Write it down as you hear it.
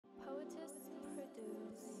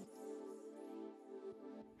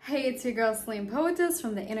Hey, it's your girl Celine Poetess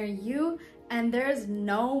from The Inner You, and there's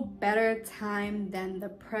no better time than the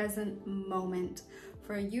present moment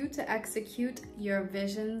for you to execute your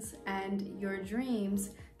visions and your dreams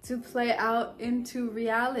to play out into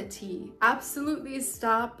reality. Absolutely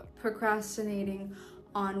stop procrastinating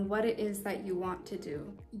on what it is that you want to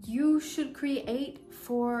do. You should create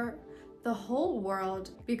for the whole world,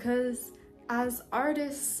 because as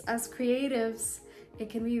artists, as creatives, it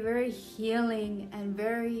can be very healing and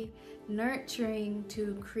very nurturing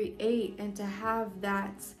to create and to have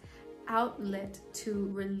that outlet to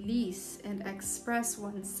release and express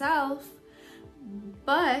oneself.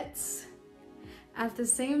 But at the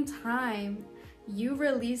same time, you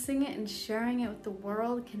releasing it and sharing it with the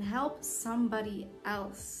world can help somebody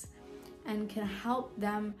else and can help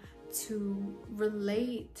them to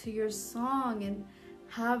relate to your song and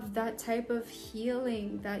have that type of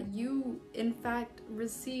healing that you in fact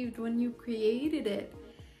received when you created it.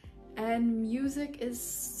 And music is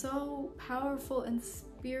so powerful and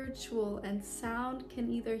spiritual, and sound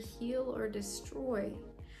can either heal or destroy.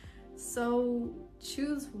 So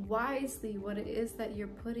choose wisely what it is that you're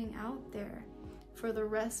putting out there for the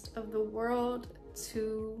rest of the world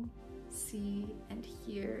to see and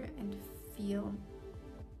hear and feel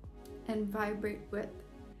and vibrate with.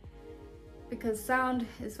 Because sound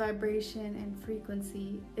is vibration and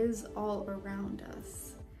frequency is all around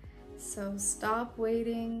us. So stop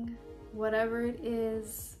waiting. Whatever it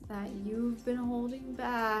is that you've been holding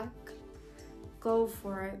back, go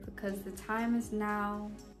for it, because the time is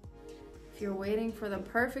now. If you're waiting for the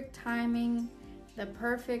perfect timing, the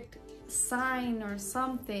perfect sign or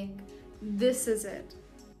something, this is it.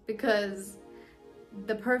 Because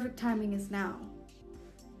the perfect timing is now.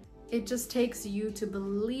 It just takes you to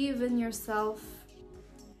believe in yourself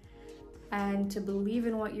and to believe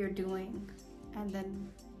in what you're doing, and then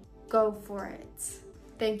go for it.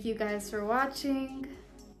 Thank you guys for watching,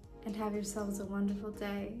 and have yourselves a wonderful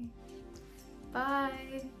day.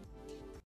 Bye.